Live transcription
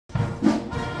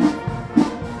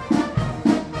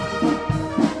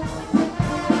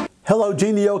Hello,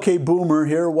 Gene the OK Boomer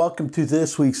here. Welcome to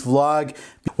this week's vlog.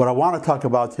 What I want to talk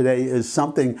about today is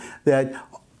something that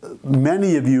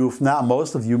many of you, if not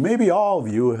most of you, maybe all of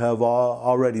you have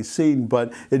already seen,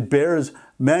 but it bears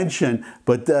mention.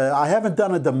 But I haven't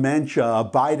done a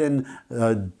Biden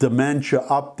dementia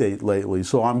update lately,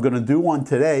 so I'm going to do one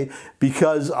today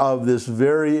because of this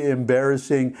very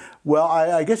embarrassing, well,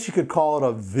 I guess you could call it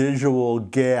a visual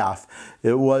gaffe.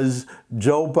 It was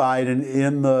Joe Biden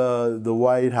in the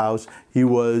White House. He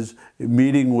was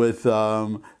meeting with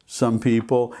some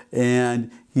people,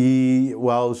 and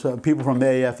some people from the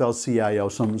AFL-CIO,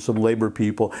 some labor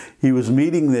people. He was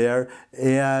meeting there,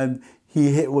 and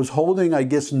he was holding, I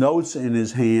guess, notes in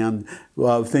his hand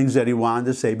of things that he wanted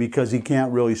to say because he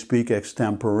can't really speak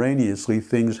extemporaneously.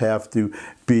 Things have to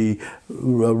be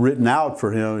written out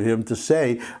for him to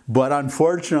say. But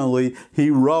unfortunately, he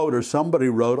wrote, or somebody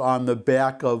wrote, on the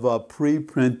back of a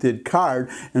pre-printed card.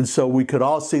 And so we could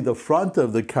all see the front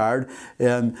of the card.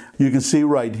 And you can see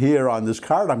right here on this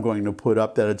card I'm going to put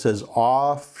up that it says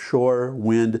offshore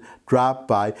wind drop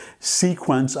by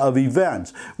sequence of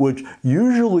events, which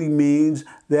usually means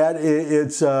that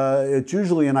it's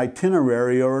usually an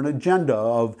itinerary or an agenda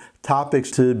of topics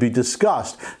to be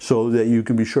discussed so that you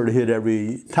can be sure to hit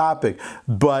every topic.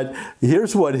 But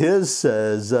here's what his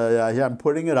says. I'm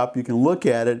putting it up. You can look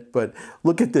at it, but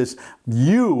look at this.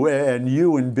 You, and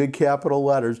you in big capital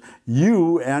letters,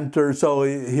 you enter, so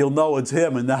he'll know it's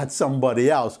him and not somebody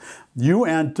else. You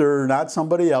enter, not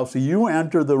somebody else, you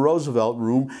enter the Roosevelt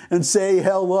room and say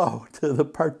hello to the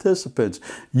participants.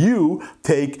 You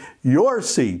take your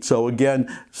seat. So again,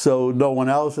 so no one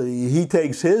else, he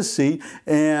takes his seat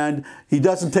and he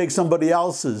doesn't take somebody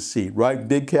else's seat, right?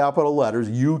 Big capital letters,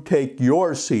 you take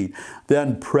your seat.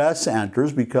 Then press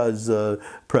enters because the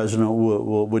president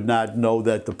would not know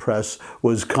that the press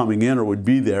was coming in or would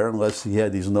be there unless he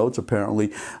had these notes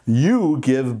apparently. You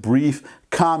give brief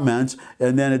comments,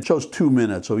 and then it shows 2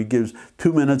 minutes. So he gives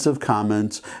 2 minutes of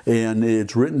comments, and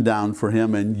it's written down for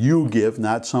him, and you give,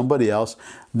 not somebody else.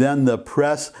 Then the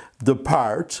press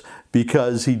departs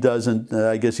because he doesn't,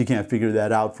 I guess he can't figure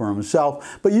that out for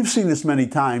himself. But you've seen this many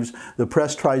times. The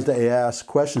press tries to ask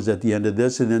questions at the end of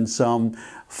this, and then some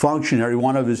functionary,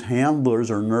 one of his handlers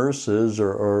or nurses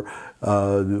or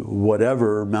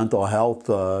whatever, mental health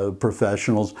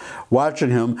professionals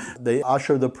watching him, they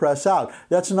usher the press out.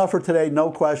 That's enough for today. No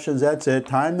questions. That's it.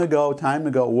 Time to go,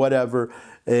 whatever.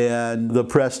 And the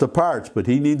press departs, but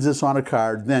he needs this on a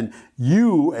card. Then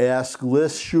you ask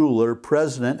Liz Schuler,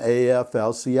 President,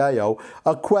 AFL-CIO,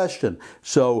 a question.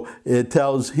 So it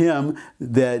tells him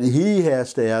that he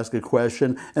has to ask a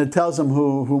question, and it tells him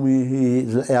whom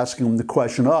he's asking the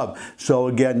question of. So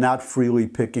again, not freely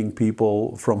picking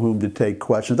people from whom to take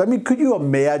questions. I mean, could you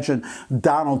imagine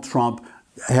Donald Trump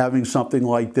having something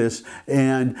like this?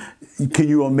 And can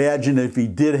you imagine if he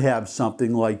did have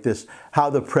something like this, how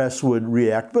the press would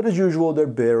react? But as usual, they're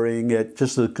burying it.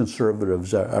 Just the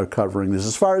conservatives are covering this.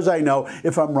 As far as I know,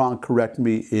 if I'm wrong, correct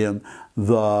me in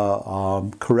the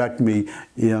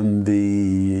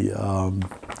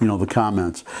the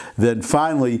comments. Then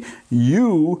finally,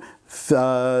 you. It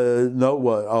says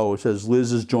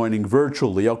Liz is joining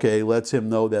virtually. Okay, lets him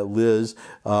know that Liz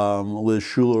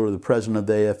Schuler, the president of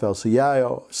the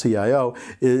AFL-CIO,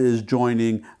 is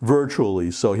joining virtually.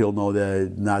 So he'll know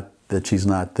that she's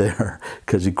not there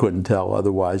because he couldn't tell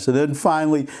otherwise. And then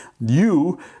finally,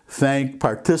 you thank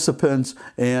participants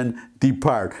and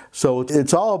depart. So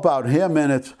it's all about him,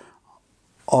 and it's,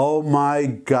 oh my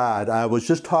God, I was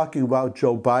just talking about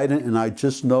Joe Biden, and I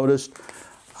just noticed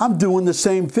I'm doing the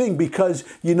same thing because,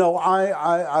 you know,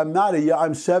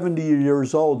 I'm 70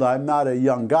 years old. I'm not a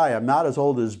young guy. I'm not as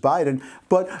old as Biden,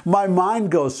 but my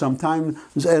mind goes sometimes,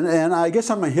 and I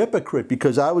guess I'm a hypocrite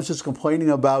because I was just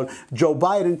complaining about Joe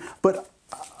Biden, but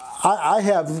I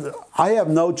have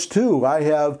notes too. I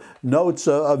have notes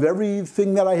of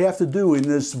everything that I have to do in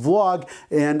this vlog,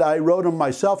 and I wrote them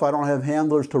myself. I don't have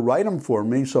handlers to write them for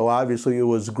me, so obviously it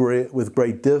was with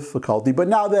great difficulty. But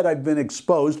now that I've been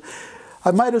exposed, I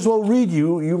might as well read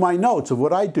you my notes of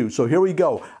what I do. So here we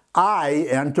go. I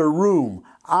enter room.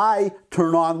 I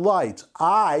turn on lights.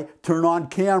 I turn on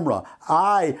camera.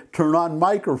 I turn on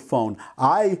microphone.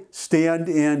 I stand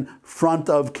in front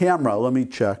of camera. Let me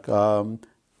check.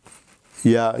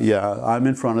 Yeah, I'm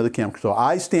in front of the camera. So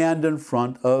I stand in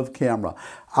front of camera.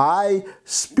 I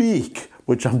speak,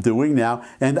 which I'm doing now,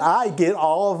 and I get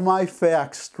all of my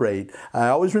facts straight. I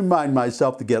always remind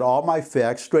myself to get all my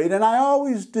facts straight, and I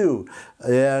always do.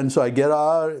 And so I get,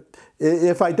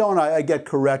 if I don't, I get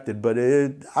corrected, but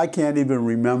I can't even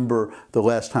remember the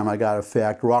last time I got a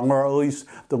fact wrong, or at least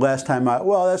the last time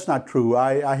well, that's not true.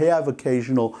 I have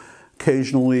occasional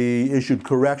occasionally issued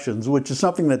corrections, which is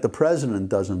something that the president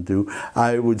doesn't do.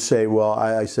 I would say, well,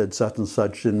 I said such and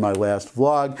such in my last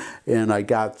vlog, and I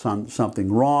got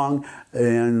something wrong.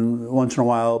 And once in a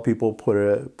while, people put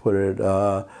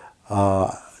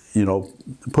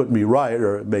me right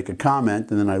or make a comment,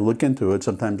 and then I look into it.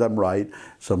 Sometimes I'm right,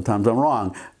 sometimes I'm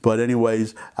wrong. But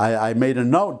anyways, I made a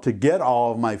note to get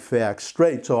all of my facts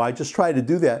straight. So I just try to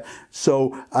do that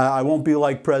so I won't be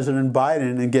like President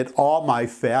Biden and get all my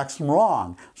facts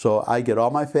wrong. So I get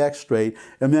all my facts straight.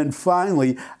 And then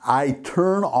finally, I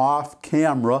turn off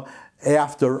camera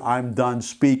after I'm done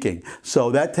speaking.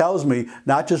 So that tells me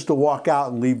not just to walk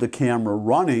out and leave the camera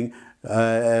running,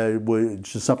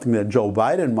 which is something that Joe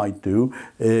Biden might do.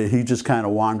 He just kind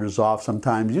of wanders off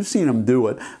sometimes. You've seen him do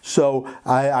it. So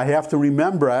I have to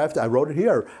remember, I wrote it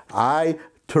here, I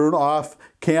turn off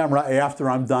camera after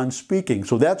I'm done speaking.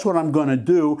 So that's what I'm going to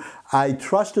do. I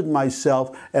trusted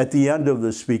myself at the end of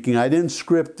the speaking. I didn't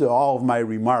script all of my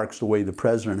remarks the way the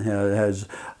president has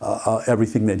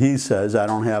everything that he says. I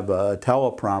don't have a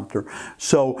teleprompter.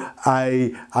 So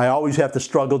I always have to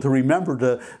struggle to remember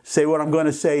to say what I'm going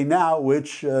to say now,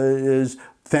 which is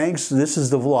thanks. This is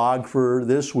the vlog for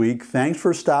this week. Thanks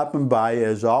for stopping by.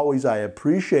 As always, I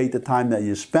appreciate the time that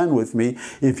you spend with me.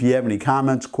 If you have any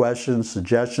comments, questions,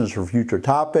 suggestions for future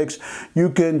topics, you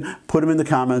can put them in the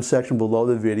comments section below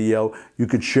the video. You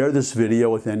could share this video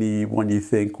with anyone you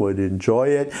think would enjoy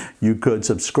it. You could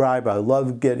subscribe. I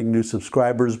love getting new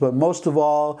subscribers, but most of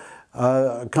all,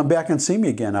 come back and see me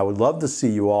again. I would love to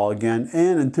see you all again.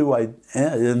 And until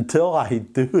I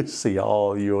do see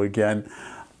all of you again,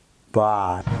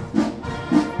 bye.